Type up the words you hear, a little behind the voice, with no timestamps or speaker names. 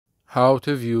How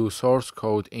to view source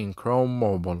code in Chrome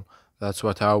Mobile. That's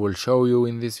what I will show you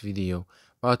in this video.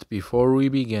 But before we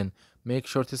begin, make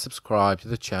sure to subscribe to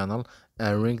the channel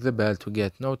and ring the bell to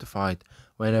get notified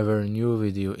whenever a new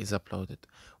video is uploaded.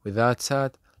 With that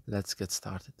said, let's get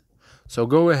started. So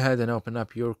go ahead and open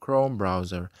up your Chrome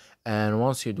browser, and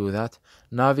once you do that,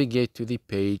 navigate to the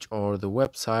page or the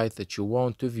website that you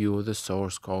want to view the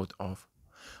source code of.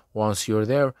 Once you're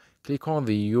there, click on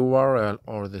the URL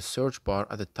or the search bar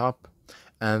at the top,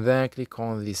 and then click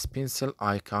on this pencil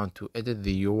icon to edit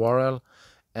the URL,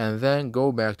 and then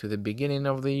go back to the beginning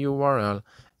of the URL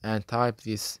and type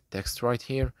this text right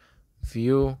here: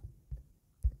 view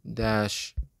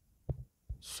dash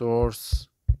source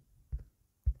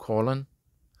colon.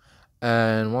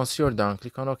 And once you're done,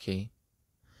 click on OK,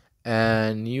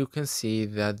 and you can see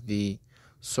that the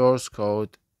source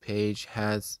code page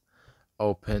has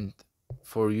opened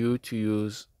for you to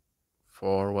use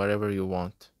for whatever you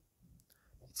want.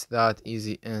 It's that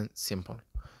easy and simple.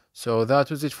 So that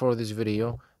was it for this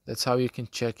video. That's how you can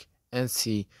check and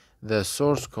see the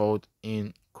source code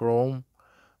in Chrome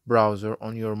browser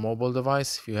on your mobile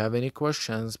device. If you have any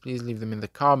questions, please leave them in the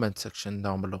comment section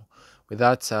down below. With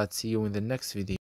that said, see you in the next video.